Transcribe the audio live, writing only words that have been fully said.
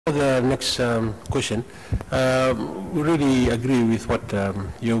The next question. We really agree with what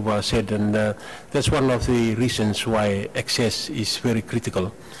you've said, and that's one of the reasons why access is very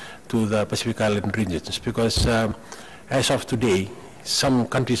critical to the Pacific Island regions, because as of today, some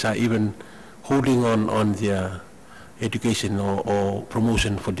countries are even holding on their education or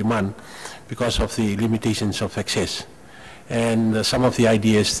promotion for demand because of the limitations of access. And some of the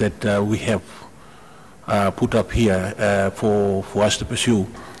ideas that we have put up here for us to pursue,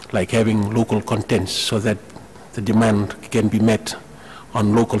 like having local contents so that the demand can be met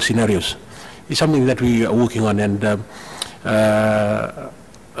on local scenarios, is something that we are working on. And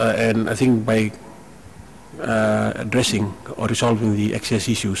I think by addressing or resolving the access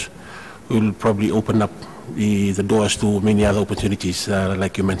issues, we will probably open up the doors to many other opportunities,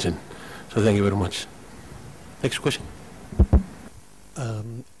 like you mentioned. So thank you very much. Next question.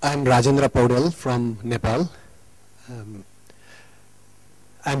 I'm Rajendra Paudel from Nepal.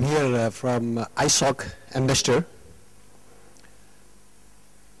 I'm here from ISOC Ambassador.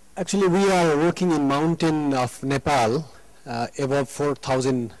 Actually, we are working in mountain of Nepal above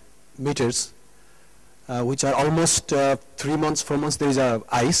 4,000 meters, which are almost 3 months, 4 months there is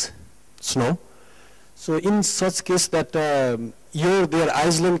ice, snow. So in such case that their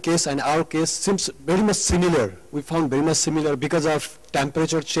Iceland case and our case seems very much similar. We found very much similar because of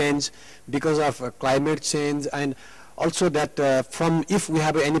temperature change, because of climate change, and also that if we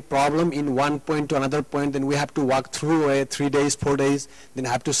have any problem in one point to another point, then we have to walk through 3 days, 4 days, then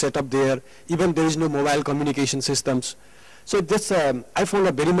have to set up there. Even there is no mobile communication systems. So this, I found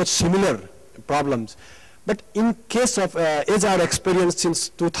a very much similar problems. But in case of, as our experience since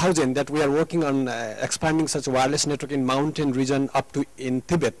 2000, that we are working on expanding such wireless network in mountain region up to in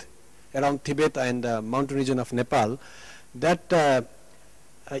Tibet, around Tibet and mountain region of Nepal, that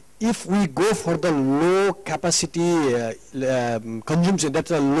if we go for the low capacity consumption, that's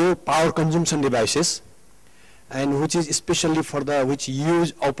a low power consumption devices, and which is especially for which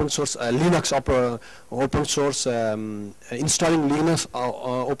use open source Linux open source installing Linux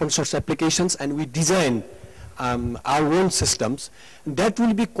open source applications, and we design our own systems, that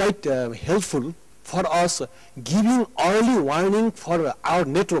will be quite helpful for us, giving early warning for our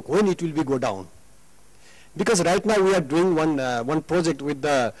network when it will be go down. Because right now we are doing one project with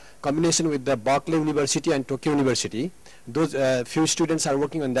the combination with the Berkeley University and Tokyo University. Those few students are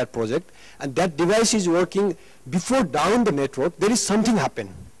working on that project, and that device is working. Before down the network, there is something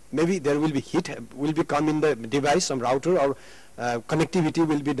happen. Maybe there will be hit, will be come in the device, some router or connectivity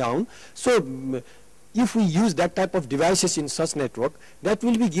will be down. So if we use that type of devices in such network, that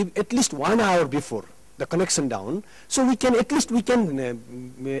will be give at least 1 hour before the connection down. So we can at least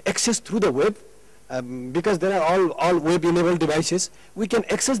access through the web. Because there are all web-enabled devices, we can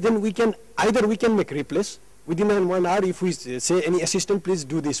access. Then we can either make replace within 1 hour. If we say any assistant, please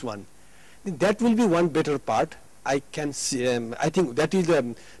do this one, that will be one better part. I can see. I think that is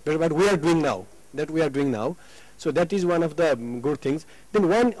the better part we are doing now. So that is one of the good things. Then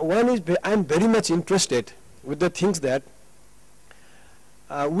one is I'm very much interested with the things that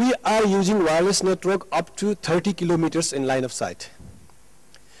we are using wireless network up to 30 kilometers in line of sight.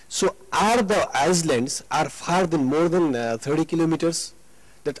 So are the islands are far than more than 30 kilometers?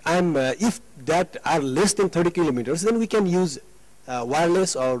 That if that are less than 30 kilometers, then we can use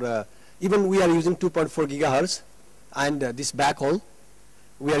wireless, or even we are using 2.4 gigahertz, and this backhaul,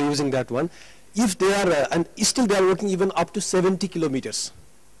 we are using that one. If they are, and still they are working even up to 70 kilometers.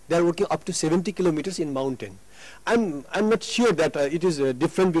 They are working up to 70 kilometers in mountain. I'm not sure that it is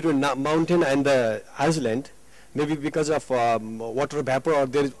different between mountain and the island. Maybe because of water vapor, or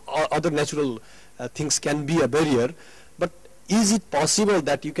there is other natural things can be a barrier. But is it possible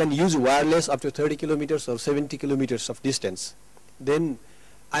that you can use wireless up to 30 kilometers or 70 kilometers of distance? Then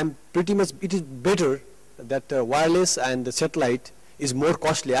I'm pretty much, it is better that wireless and the satellite is more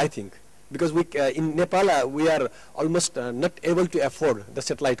costly, I think. Because we, in Nepal, we are almost not able to afford the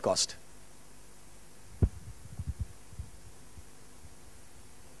satellite cost.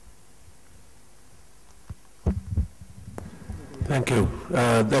 Thank you.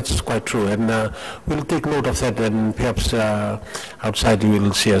 That's quite true, and we'll take note of that, and perhaps outside we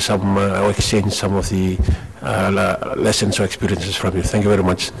will share some or exchange some of the lessons or experiences from you. Thank you very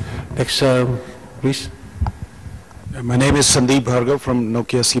much. Next, please. My name is Sandeep Bhargav from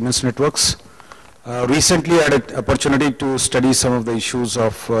Nokia Siemens Networks. Recently I had an opportunity to study some of the issues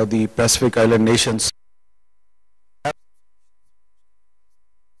of the Pacific Island nations.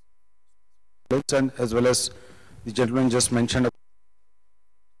 And as well as the gentleman just mentioned,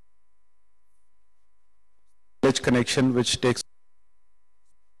 connection which takes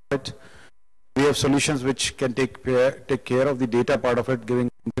it. We have solutions which can take care of the data part of it,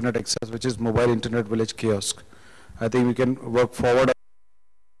 giving internet access, which is mobile internet village kiosk. I think we can work forward at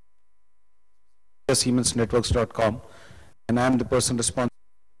siemensnetworks.com, and I'm the person responsible.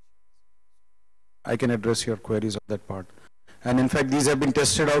 I can address your queries on that part. And in fact, these have been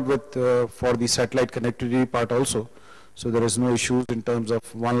tested out with for the satellite connectivity part also. So there is no issues in terms of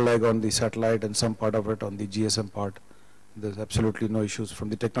one leg on the satellite and some part of it on the GSM part. There's absolutely no issues from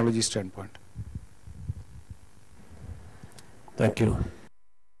the technology standpoint. Thank you.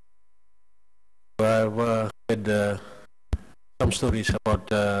 I've heard some stories about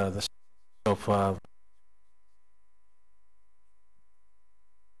the of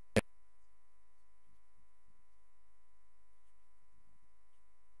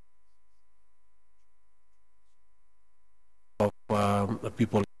the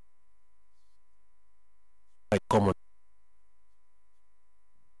people like common.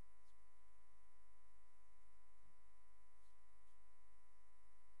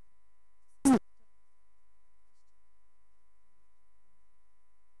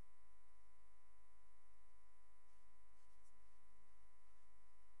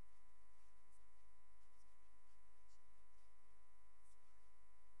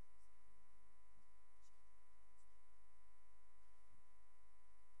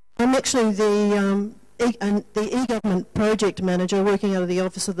 I'm actually the e-government project manager working out of the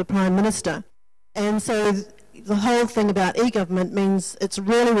Office of the Prime Minister. And so the whole thing about e-government means it's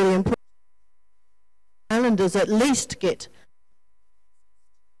really, really important islanders at least get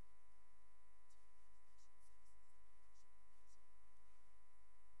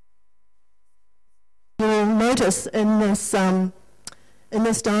you'll notice in this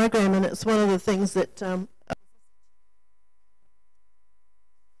diagram, and it's one of the things that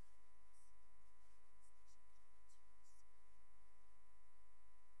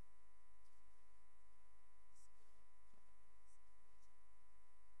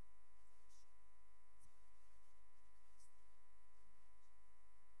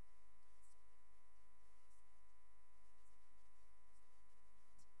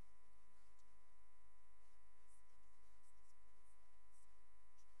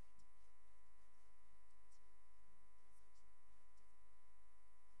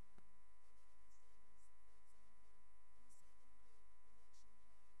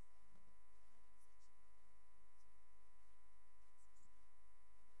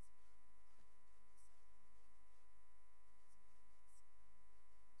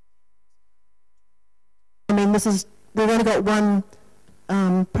we've only got one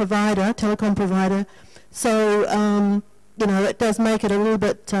provider, telecom provider, so you know, it does make it a little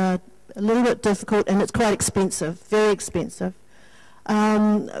bit difficult, and it's quite expensive, very expensive.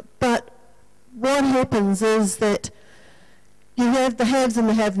 But what happens is that you have the haves and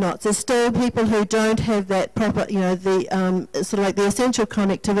the have-nots. There's still people who don't have that proper, you know, the sort of like the essential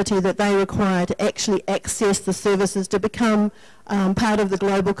connectivity that they require to actually access the services, to become part of the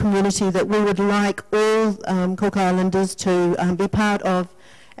global community that we would like all Cook Islanders to be part of.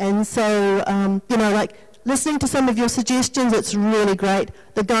 And so, you know, like listening to some of your suggestions, it's really great.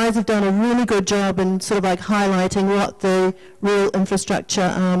 The guys have done a really good job in sort of like highlighting what the real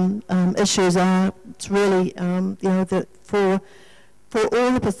infrastructure issues are. It's really, you know, that for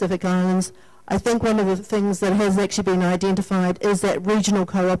all the Pacific Islands, I think one of the things that has actually been identified is that regional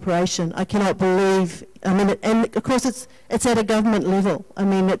cooperation. I cannot believe, I mean, and of course it's at a government level. I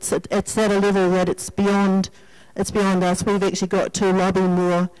mean, it's at a level that it's beyond us. We've actually got to lobby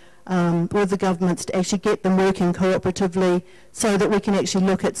more with the governments to actually get them working cooperatively so that we can actually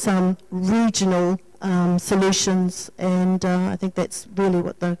look at some regional solutions, and I think that's really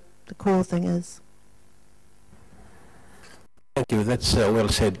what the core thing is. Thank you. That's well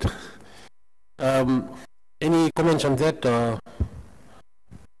said. Any comments on that?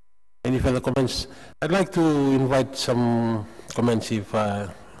 Any further comments? I'd like to invite some comments, if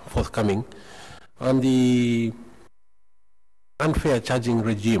forthcoming, on the unfair charging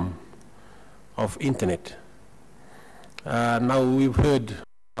regime of internet. Now we've heard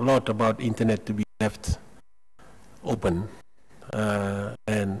a lot about internet to be left open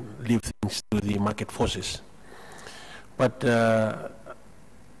and leave things to the market forces. But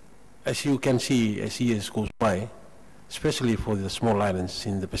as you can see, as years goes by, especially for the small islands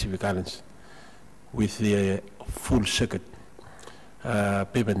in the Pacific Islands, with the full circuit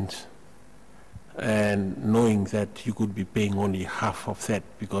payments, and knowing that you could be paying only half of that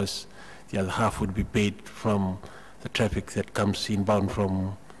because the other half would be paid from the traffic that comes inbound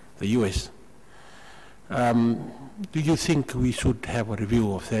from the US. Do you think we should have a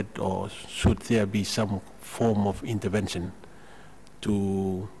review of that, or should there be some form of intervention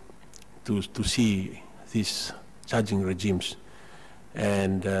to see these charging regimes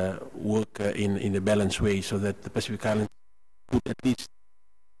and work in a balanced way so that the Pacific Islands could at least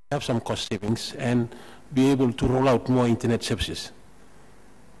have some cost savings and be able to roll out more internet services.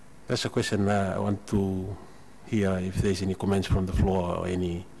 That's a question I want to hear if there's any comments from the floor or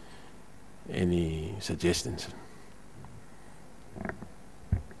any suggestions.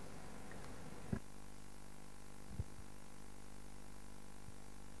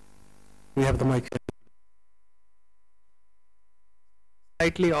 We have the mic.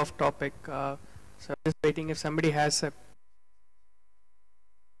 Slightly off topic, so just waiting if somebody has a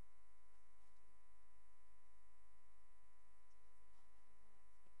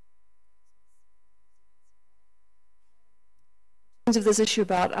of this issue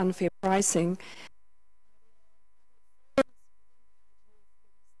about unfair pricing.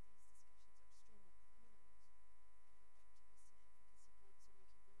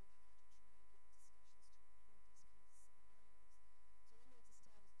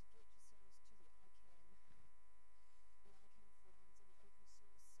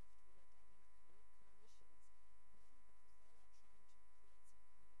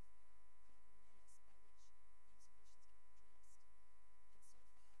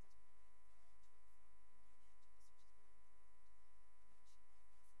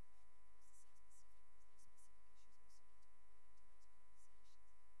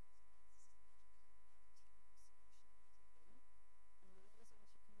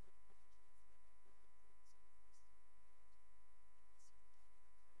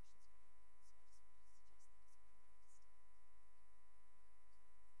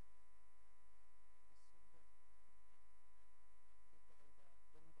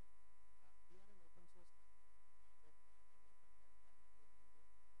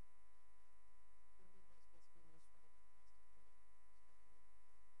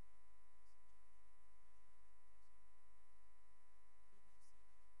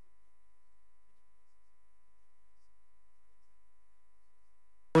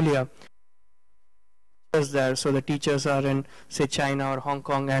 Mongolia there, so the teachers are in, say, China or Hong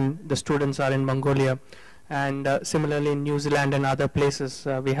Kong, and the students are in Mongolia. And similarly in New Zealand and other places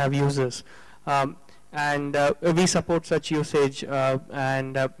we have users. We support such usage,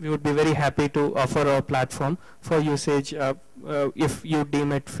 and we would be very happy to offer our platform for usage if you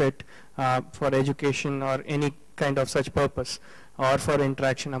deem it fit for education or any kind of such purpose, or for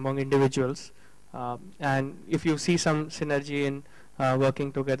interaction among individuals. And if you see some synergy in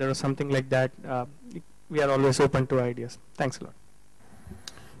working together or something like that, we are always open to ideas. Thanks a lot.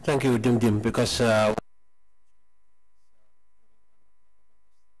 Thank you, Dim, because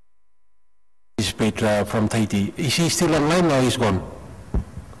from Tahiti. Is he still online or he's gone?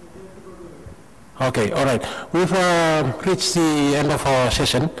 Okay, all right. We've reached the end of our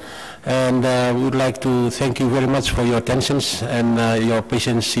session, and we would like to thank you very much for your attentions and your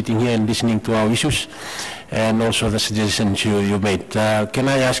patience sitting here and listening to our issues, and also the suggestions you made. Can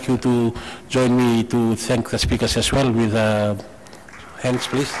I ask you to join me to thank the speakers as well with hands,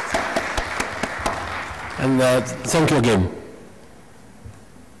 please? And thank you again.